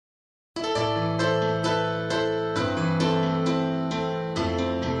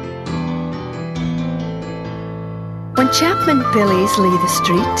Chapman pillies lay the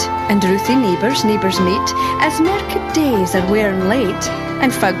street, and Ruthie neighbours meet, as market days are wearing late,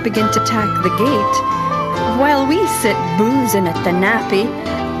 and folk begin to tack the gate, while we sit boozing at the nappy,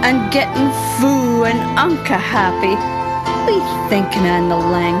 and getting foo and unca happy. We thinking on the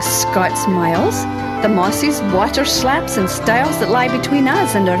lang Scots miles, the mossies, water slaps, and stiles that lie between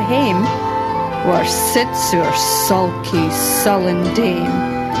us and our hame, where sits our sulky, sullen dame,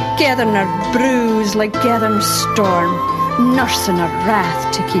 gathering her brews like gathering storm, nursing her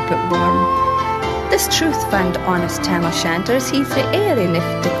wrath to keep it warm. This truth found honest Tam O'Shanter as he frae airy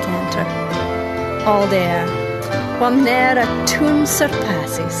nicht did canter. All there, while ne'er a tune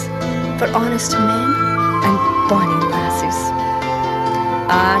surpasses for honest men and bonny lassies.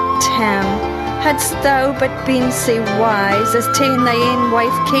 Ah, Tam, hadst thou but been sae wise as ta'en thy ain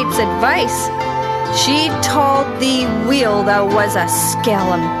wife Kate's advice, she told thee weel thou was a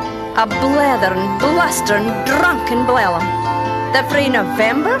skellum, a bletherin', blusterin', drunken blellum, that frae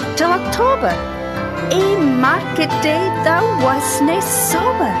November till October, ae market day thou wasna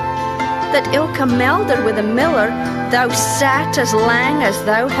sober, that ilka melder with a miller thou sat as lang as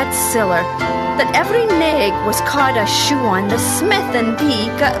thou had siller, that every nag was caught a shoe on, the smith and thee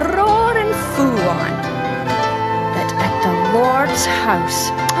got roaring foo on, that at the Lord's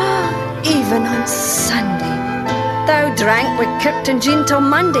house, even on Sunday, thou drank with Kirk and Jean till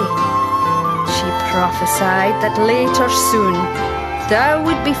Monday. She prophesied that later soon thou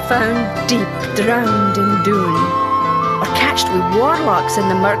would be found deep drowned in Doon, or catched with warlocks in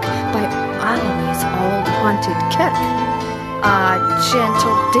the murk by Alloway's old haunted kirk. Ah,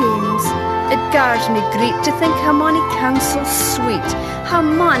 gentle dames, it gars me greet to think how mony counsels sweet, how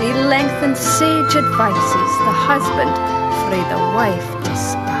mony lengthened sage advices the husband frae the wife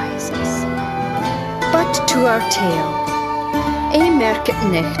despises. But to our tale. A market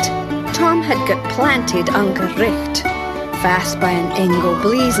nicht, Tom had got planted ungericht, fast by an engle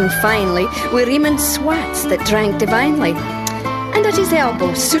blazing finely, wi' reeman swats that drank divinely, and at his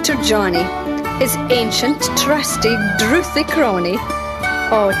elbow Suitor Johnny, his ancient, trusty, drouthy crony.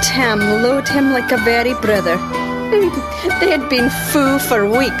 Oh, Tam lo'ed him like a very brother. They had been foo for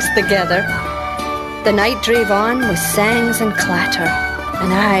weeks together. The night drave on with sangs and clatter,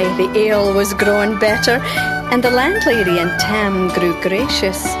 and aye, the ale was growing better, and the landlady and Tam grew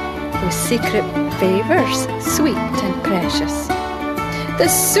gracious, with secret favours, sweet and precious. The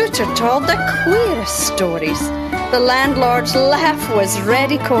suitor told the queerest stories. The landlord's laugh was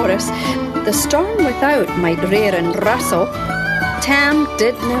ready chorus. The storm without might rear and rustle. Tam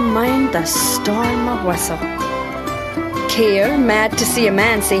didna mind the storm a whistle. Care, mad to see a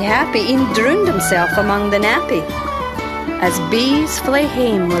man sae happy, e'en drooned himself among the nappy. As bees fly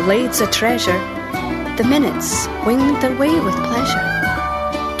hame with lades of treasure, the minutes winged their way with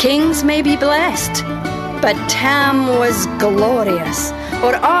pleasure. Kings may be blessed, but Tam was glorious,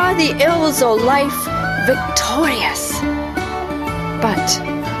 or are the ills o' life victorious. But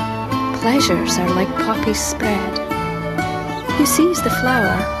pleasures are like poppies spread. Who sees the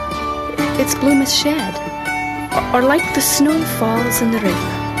flower, its bloom is shed, or like the snow falls in the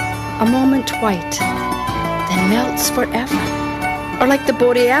river, a moment white, then melts forever, or like the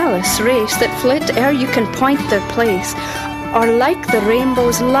borealis race that flit ere you can point their place, or like the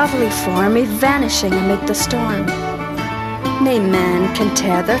rainbow's lovely form vanishing amid the storm. Nae man can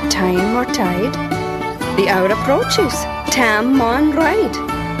tether time or tide. The hour approaches, Tam maun ride.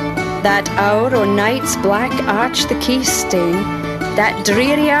 That hour o' night's black arch the quay stain, that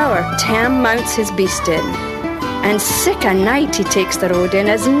dreary hour Tam mounts his beast in, and sick a night he takes the road in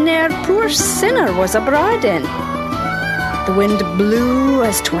as ne'er poor sinner was abroad in. The wind blew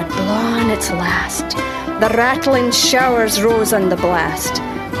as 'twad blawn its last, the rattling showers rose on the blast,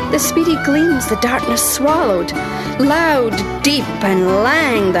 the speedy gleams the darkness swallowed, loud, deep, and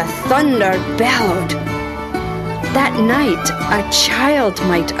lang the thunder bellowed. That night a child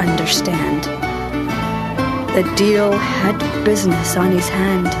might understand. The deil had business on his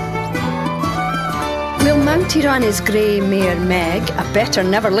hand. We'll mounted on his grey mare Meg, a better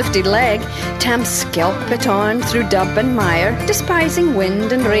never lifted leg, Tam skelp it on through dub and mire, despising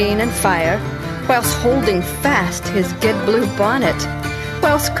wind and rain and fire, whilst holding fast his gid blue bonnet,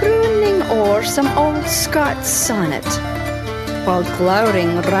 whilst crooning o'er some old Scots sonnet, while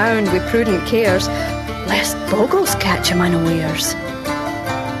glowering round with prudent cares, lest bogles catch him unawares.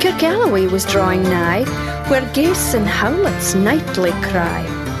 Kirkalloway was drawing nigh, where geese and howlets nightly cry.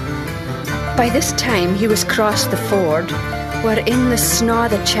 By this time he was crossed the ford, where in the snaw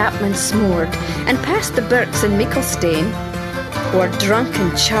the chapman smored, and past the birks in Micklestane, where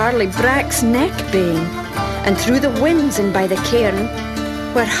drunken Charlie Brack's neck bane, and through the winds and by the cairn,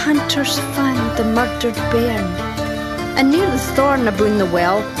 where hunters found the murdered bairn. and near the thorn aboon the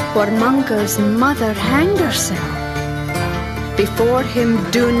well, where Munger's mother hanged hersel. Before him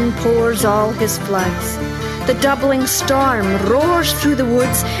Doon pours all his floods. The doubling storm roars through the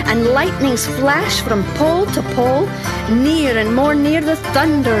woods, and lightnings flash from pole to pole. Near and more near the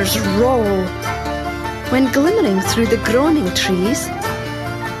thunders roll. When glimmering through the groaning trees,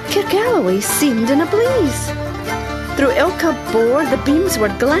 Kirkgalloway seemed in a blaze. Through ilka bore the beams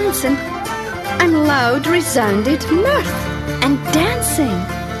were glancing, and loud resounded mirth and dancing.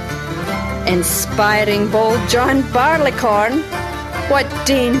 Inspiring bold John Barleycorn, what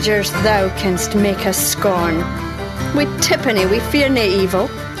dangers thou canst make us scorn. Wi' Tippany we fear nae evil,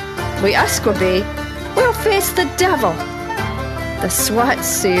 wi' Usquaby we'll face the devil. The swats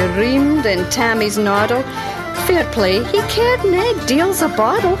say reamed in Tammy's noddle, fair play he cared nae deals a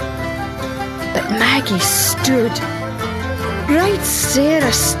bottle. But Maggie stood, right sair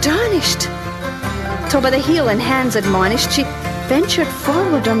astonished, till by the heel and hands admonished, she ventured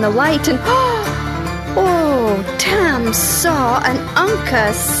forward on the light, and oh, Tam saw an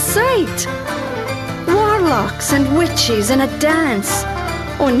unca sight. Warlocks and witches in a dance.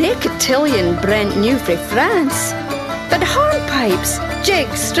 Oh, nae cotillion Brent knew frae France, but hornpipes,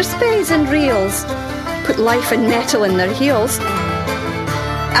 jigs, respays and reels put life and mettle in their heels.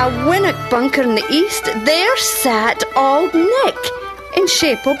 A winnock bunker in the east, there sat Auld Nick, in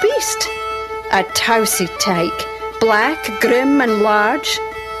shape o' beast. A tousy tyke, black, grim and large,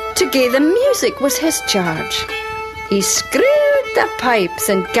 to gie the music was his charge. He screwed the pipes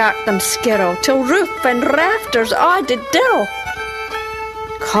and gat them skirl, till roof and rafters all did dill.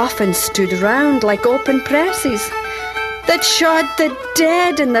 Coffins stood round like open presses, that shod the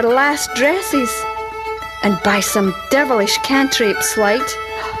dead in their last dresses, and by some devilish cantrip sleight,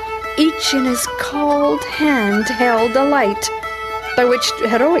 each in his cauld hand held a light, by which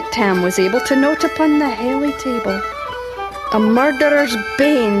heroic Tam was able to note upon the hairy table a murderer's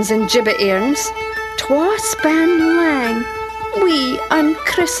banes and gibbet airns, twa span lang, wee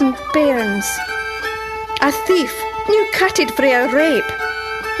unchristened bairns. A thief new cutted frae a rape,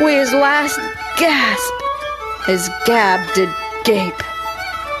 wi' his last gasp his gab did gape.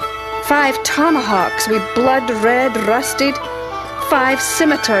 5 tomahawks wi' blood red rusted, 5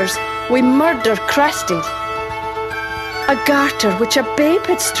 scimitars wi' murder crusted. A garter which a babe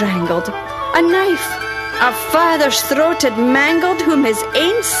had strangled, a knife a father's throat had mangled, whom his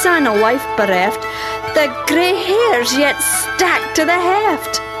ain son o' life bereft, the grey hairs yet stacked to the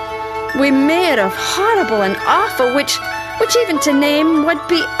heft, wi' mair of horrible and awful, which even to name would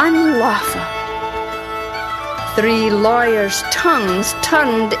be unlawful. 3 lawyers' tongues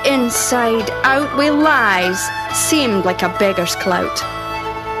turned inside out wi' lies, seemed like a beggar's clout.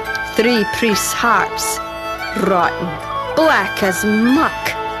 3 priests' hearts, rotten, black as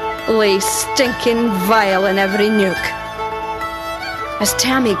muck, lay stinking vile in every nook. As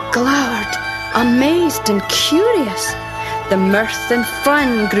Tammy glowered, amazed and curious, the mirth and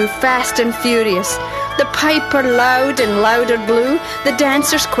fun grew fast and furious. The piper loud and louder blew, the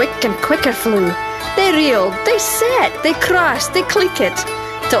dancers quick and quicker flew. They reeled, they set, they crossed, they cleekit,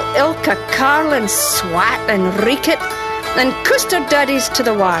 till ilka carlin swat and reekit, and cussed her daddies to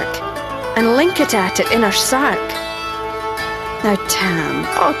the wark, and linkit at it in her sark. Now Tam,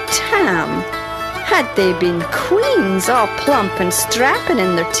 oh Tam, had they been queens, all plump and strapping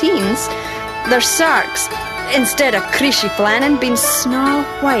in their teens, their sarks, instead of creashy flannin, been snow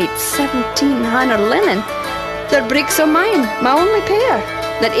white 1700 linen, their breeks o' mine, my only pair,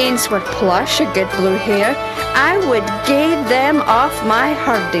 that ains were plush, a good blue hair, I would gae them off my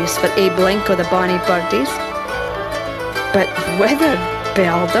hurdies for a blink o' the bonny birdies. But withered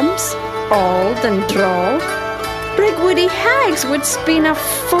beldams, auld and droll, brig woody hags would speen a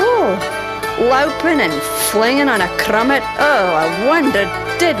foal, loupin' and flingin' on a crummet, oh, I wonder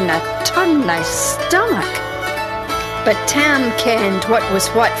didna turn thy stomach. But Tam kenned what was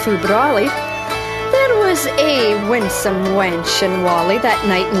what fu brawly. There was a winsome wench in Whalley that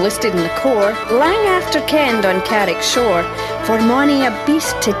night enlisted in the corps, lang after kenned on Carrick shore, for mony a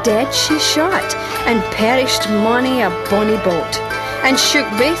beast to dead she shot, and perished mony a bonny boat, and shook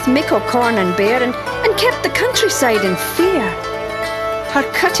baith mickle corn and bear, and kept the countryside in fear. Her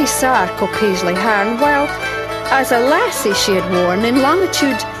cutty sark o' Paisley harn, while as a lassie she had worn in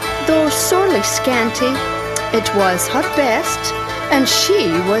longitude, though sorely scanty, it was her best, and she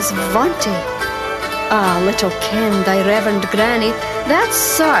was vaunty. Ah, little ken thy reverend granny, that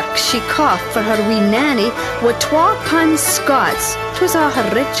sark she coughed for her wee nanny, wi' 12 Scots, 'twas all her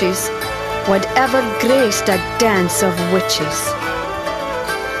riches, would ever graced a dance of witches.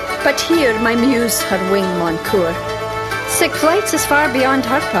 But here my muse her wing maun cour, 6 flights is far beyond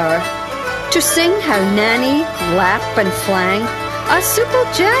her power, to sing how Nanny, lap and flang, a supple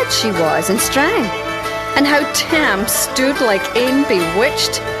jade she was and strang, and how Tam stood like ane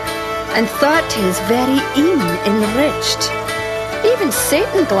bewitched, and thought his very een enriched. Even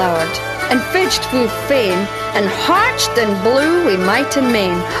Satan glowered, and fidged fu fain, and harched and blew wi' might and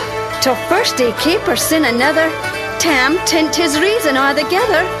main, till first they caper sin another, Tam tint his reason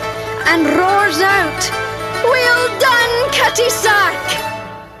altogether, and roars out, "Well done, Cutty Sark!"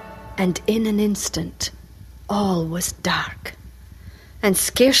 And in an instant all was dark, and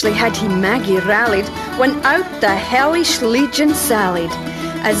scarcely had he Maggie rallied, when out the hellish legion sallied,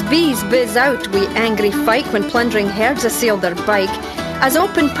 as bees bizz out wi' angry fight when plundering herds assail their bike, as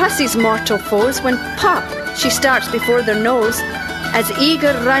open pussy's mortal foes when pop she starts before their nose, as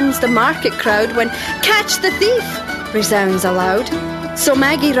eager runs the market crowd when "Catch the thief!" resounds aloud. So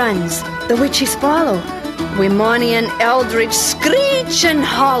Maggie runs, the witches follow, wi' mony an eldritch screech and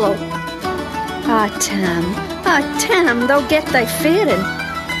hollow. Ah, Tam, thou get thy faring,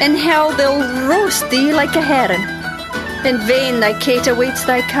 in hell they'll roast thee like a herring. In vain thy Kate awaits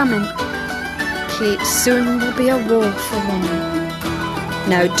thy coming. Kate soon will be a woeful woman.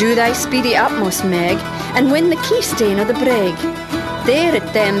 Now do thy speedy utmost, Meg, and win the key stain o' the breg. There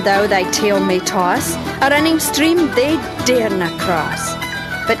at them thou thy tail may toss, a running stream they dare not cross.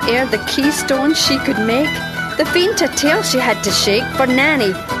 But ere the keystone she could make, the faint a tail she had to shake, for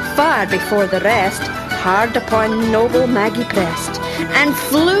Nanny, far before the rest, hard upon noble Maggie pressed, and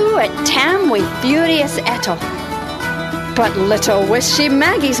flew at Tam with furious ettle. But little wist she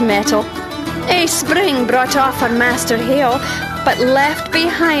Maggie's mettle. A spring brought off her master hale, but left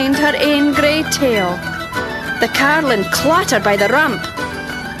behind her ain grey tail. The carlin clattered by the rump,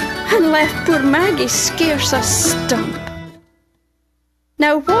 and left poor Maggie scarce a stump.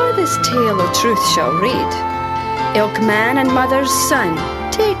 Now wha this tale of truth shall read, ilk man and mother's son,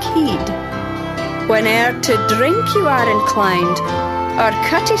 take heed. Whene'er to drink you are inclined, or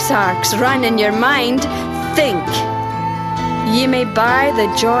cutty sarks run in your mind, think, ye may buy the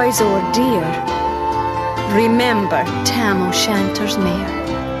joys o'er dear. Remember Tam O'Shanter's mare.